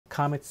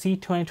Comet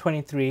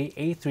C2023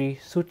 A3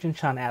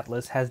 Tsuchinshan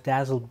Atlas has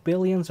dazzled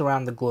billions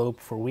around the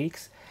globe for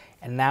weeks,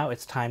 and now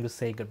it's time to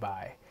say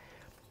goodbye.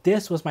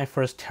 This was my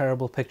first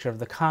terrible picture of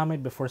the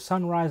comet before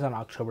sunrise on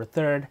October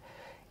 3rd,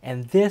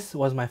 and this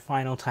was my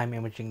final time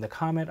imaging the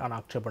comet on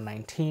October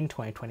 19,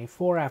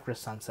 2024 after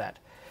sunset,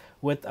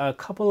 with a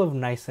couple of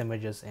nice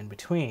images in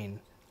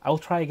between. I'll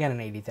try again in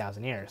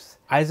 80,000 years.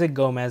 Isaac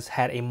Gomez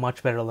had a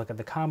much better look at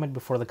the comet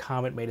before the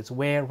comet made its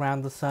way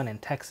around the sun in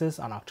Texas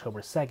on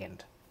October 2nd.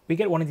 We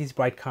get one of these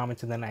bright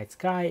comets in the night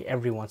sky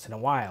every once in a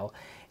while,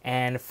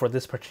 and for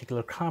this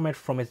particular comet,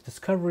 from its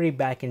discovery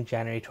back in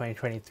January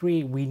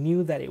 2023, we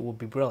knew that it would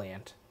be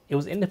brilliant. It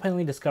was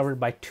independently discovered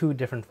by two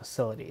different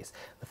facilities.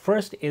 The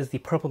first is the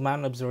Purple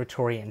Mountain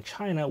Observatory in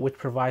China, which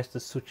provides the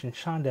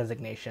Tsuchinshan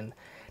designation,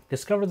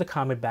 discovered the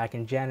comet back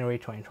in January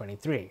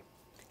 2023.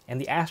 And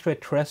the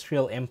Asteroid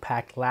Terrestrial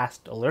Impact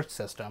Last Alert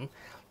System,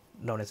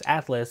 known as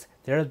ATLAS,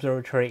 their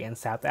observatory in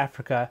South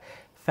Africa,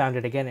 found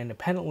it again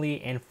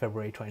independently in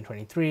February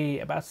 2023,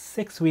 about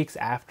 6 weeks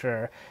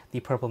after the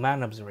Purple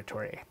Mountain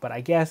Observatory. But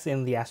I guess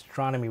in the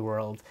astronomy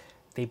world,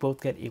 they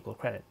both get equal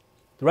credit.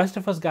 The rest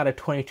of us got a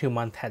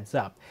 22-month heads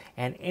up,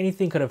 and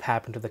anything could have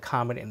happened to the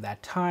comet in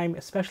that time,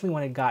 especially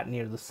when it got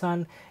near the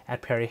sun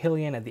at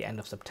perihelion at the end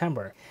of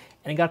September.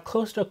 And it got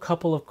close to a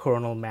couple of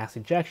coronal mass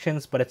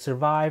ejections, but it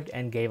survived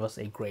and gave us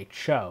a great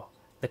show.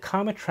 The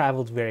comet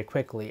traveled very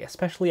quickly,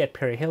 especially at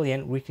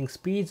perihelion, reaching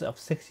speeds of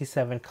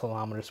 67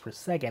 kilometers per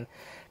second,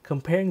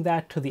 comparing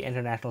that to the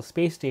International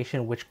Space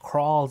Station, which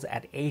crawls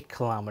at 8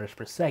 kilometers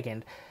per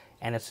second,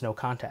 and it's no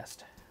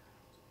contest.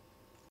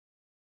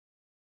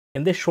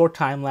 In this short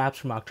time lapse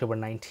from October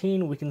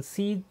 19, we can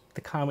see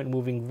the comet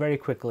moving very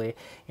quickly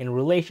in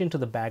relation to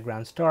the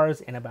background stars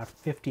in about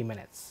 50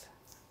 minutes.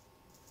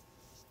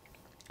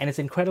 And its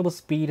incredible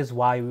speed is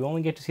why we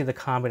only get to see the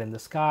comet in the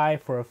sky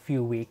for a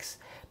few weeks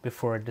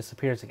before it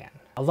disappears again.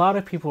 A lot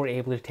of people were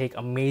able to take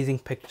amazing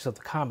pictures of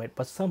the comet,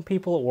 but some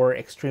people were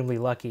extremely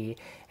lucky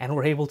and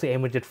were able to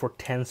image it for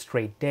 10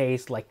 straight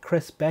days, like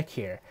Chris Beck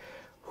here.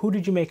 Who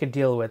did you make a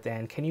deal with,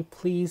 and can you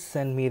please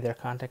send me their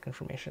contact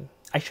information?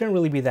 I shouldn't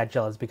really be that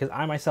jealous because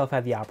I myself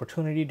had the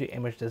opportunity to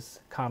image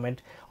this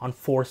comet on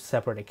 4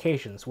 separate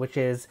occasions, which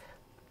is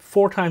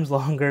 4 times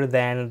longer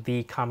than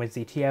the Comet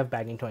ZTF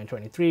back in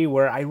 2023,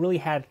 where I really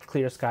had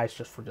clear skies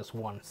just for just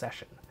one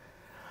session.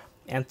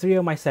 And 3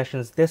 of my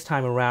sessions this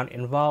time around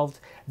involved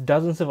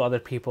dozens of other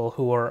people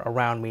who were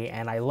around me,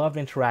 and I loved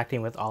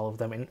interacting with all of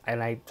them,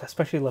 and I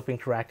especially loved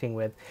interacting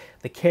with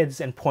the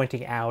kids and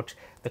pointing out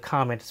the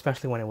comet,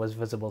 especially when it was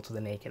visible to the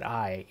naked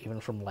eye,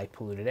 even from light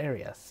polluted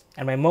areas.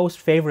 And my most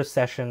favorite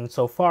session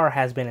so far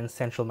has been in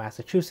central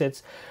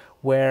Massachusetts,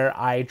 where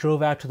I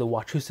drove out to the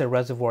Wachusett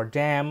Reservoir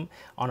Dam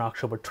on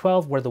October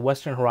 12th, where the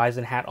western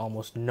horizon had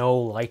almost no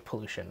light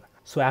pollution.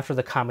 So after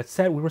the comet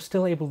set, we were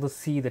still able to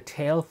see the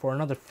tail for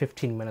another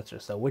 15 minutes or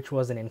so, which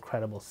was an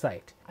incredible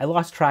sight. I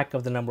lost track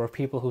of the number of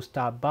people who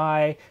stopped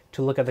by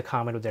to look at the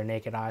comet with their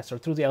naked eyes or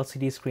through the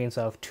LCD screens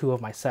of 2 of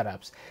my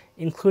setups,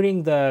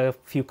 including the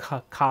few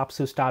cops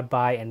who stopped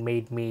by and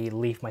made me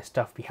leave my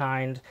stuff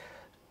behind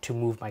to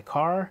move my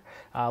car.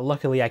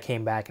 Luckily, I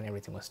came back and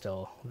everything was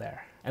still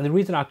there. And the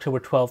reason October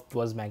 12th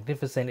was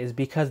magnificent is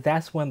because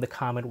that's when the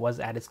comet was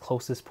at its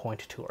closest point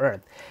to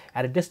Earth,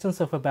 at a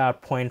distance of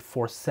about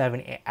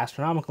 0.47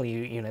 astronomical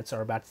units, or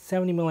about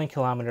 70 million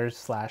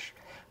kilometers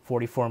 /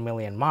 44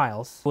 million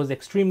miles. It was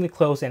extremely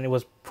close, and it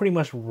was pretty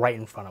much right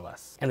in front of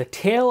us. And the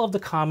tail of the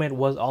comet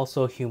was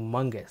also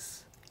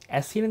humongous.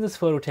 As seen in this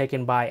photo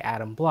taken by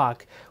Adam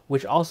Block,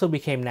 which also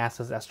became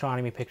NASA's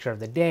astronomy picture of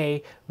the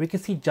day, we can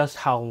see just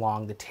how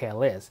long the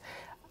tail is.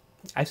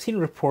 I've seen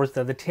reports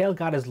that the tail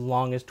got as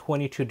long as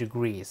 22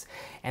 degrees,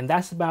 and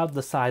that's about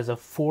the size of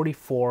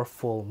 44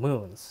 full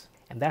moons.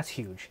 And that's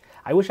huge.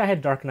 I wish I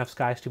had dark enough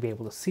skies to be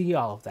able to see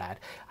all of that.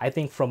 I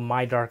think from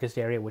my darkest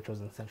area, which was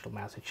in central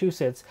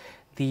Massachusetts,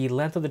 the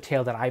length of the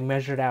tail that I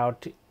measured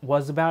out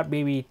was about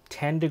maybe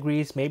 10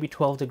 degrees, maybe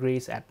 12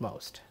 degrees at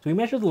most. So we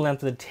measured the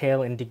length of the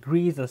tail in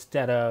degrees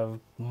instead of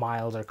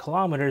miles or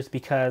kilometers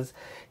because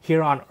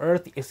here on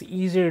Earth, it's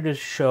easier to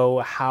show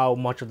how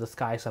much of the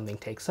sky something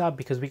takes up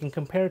because we can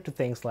compare it to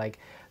things like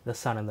the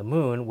sun and the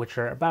moon, which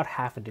are about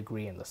half a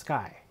degree in the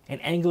sky.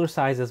 And angular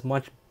size is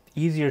much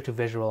easier to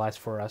visualize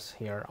for us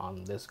here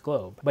on this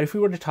globe. But if we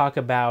were to talk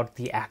about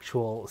the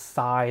actual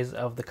size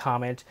of the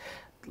comet,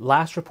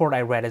 last report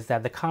I read is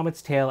that the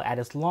comet's tail at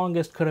its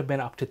longest could have been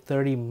up to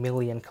 30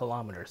 million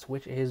kilometers,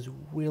 which is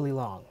really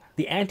long.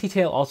 The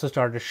anti-tail also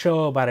started to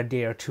show about a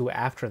day or 2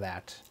 after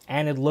that,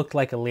 and it looked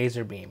like a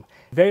laser beam.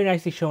 Very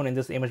nicely shown in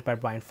this image by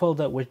Brian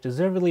Fulda, which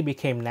deservedly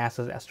became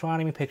NASA's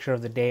astronomy picture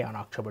of the day on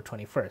October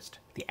 21st.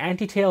 The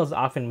anti-tail is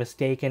often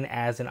mistaken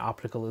as an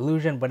optical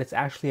illusion, but it's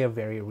actually a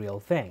very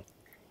real thing.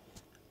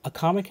 A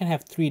comet can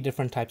have 3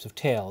 different types of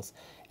tails.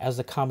 As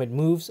the comet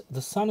moves,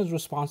 the sun is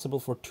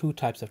responsible for 2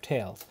 types of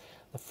tails.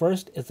 The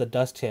first is the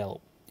dust tail,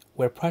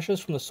 where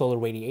pressures from the solar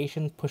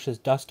radiation pushes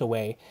dust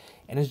away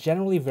and is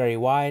generally very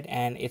wide,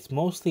 and it's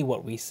mostly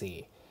what we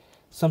see.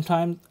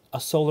 Sometimes a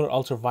solar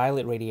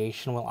ultraviolet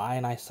radiation will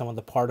ionize some of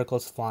the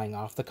particles flying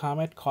off the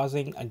comet,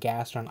 causing a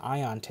gas or an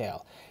ion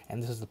tail,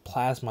 and this is the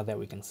plasma that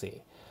we can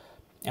see.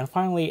 And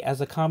finally, as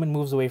the comet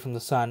moves away from the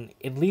sun,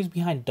 it leaves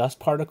behind dust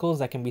particles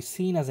that can be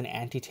seen as an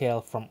anti-tail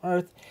from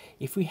Earth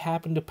if we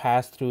happen to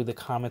pass through the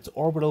comet's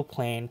orbital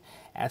plane,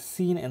 as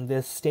seen in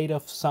this state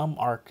of some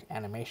arc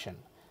animation.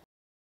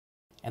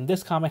 And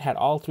this comet had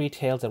all three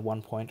tails at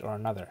one point or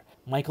another.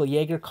 Michael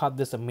Yeager caught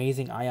this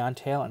amazing ion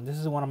tail, and this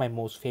is one of my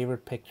most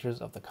favorite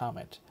pictures of the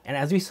comet. And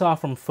as we saw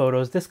from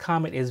photos, this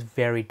comet is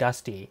very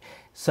dusty,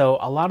 so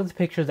a lot of the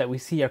pictures that we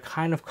see are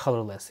kind of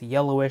colorless,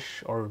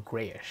 yellowish or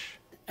grayish,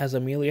 as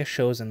Amelia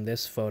shows in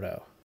this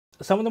photo.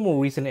 Some of the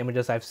more recent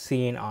images I've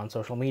seen on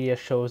social media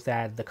shows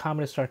that the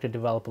comet is starting to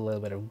develop a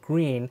little bit of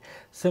green,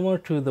 similar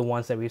to the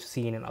ones that we've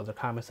seen in other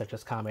comets such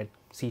as Comet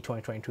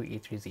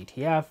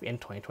C2022-E3ZTF in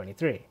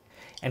 2023.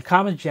 And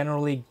comets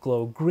generally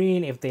glow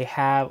green if they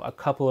have a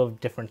couple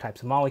of different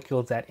types of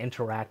molecules that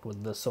interact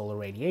with the solar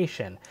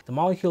radiation. The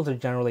molecules are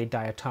generally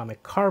diatomic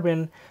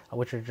carbon,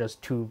 which are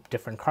just two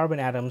different carbon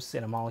atoms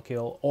in a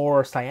molecule,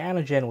 or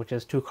cyanogen, which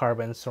is two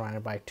carbons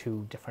surrounded by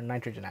two different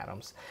nitrogen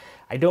atoms.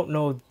 I don't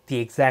know the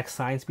exact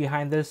science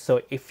behind this,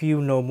 so if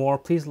you know more,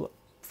 please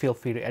feel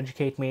free to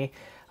educate me,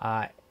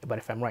 but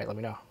if I'm right, let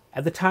me know.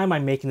 At the time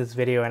I'm making this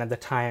video, and at the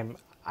time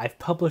I've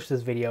published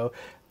this video,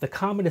 the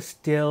comet is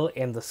still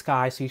in the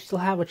sky, so you still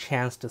have a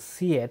chance to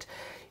see it,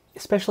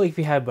 especially if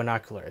you have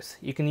binoculars.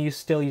 You can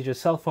still use your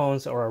cell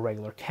phones or a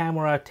regular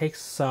camera, take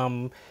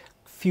some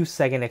few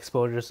second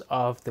exposures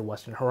of the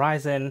western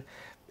horizon.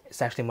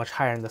 It's actually much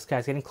higher in the sky.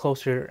 It's getting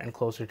closer and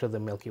closer to the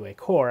Milky Way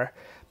core.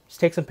 Just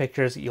take some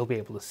pictures, you'll be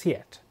able to see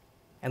it.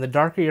 And the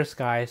darker your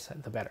skies,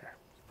 the better.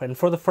 And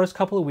for the first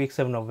couple of weeks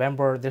of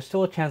November, there's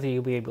still a chance that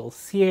you'll be able to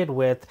see it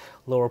with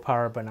lower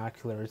power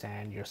binoculars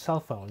and your cell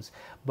phones.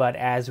 But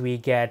as we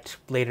get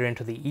later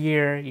into the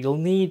year, you'll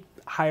need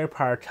higher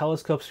power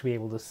telescopes to be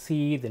able to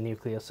see the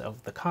nucleus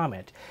of the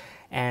comet.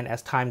 And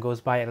as time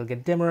goes by, it'll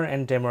get dimmer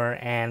and dimmer,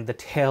 and the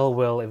tail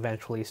will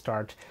eventually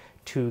start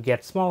to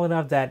get small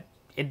enough that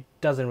it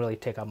doesn't really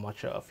take up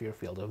much of your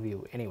field of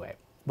view anyway.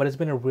 But it's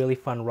been a really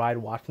fun ride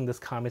watching this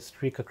comet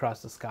streak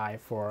across the sky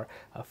for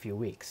a few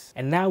weeks.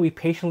 And now we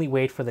patiently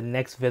wait for the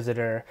next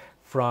visitor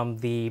from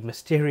the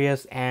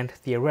mysterious and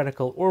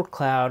theoretical Oort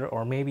cloud,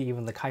 or maybe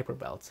even the Kuiper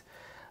belt.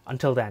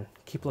 Until then,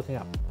 keep looking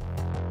up.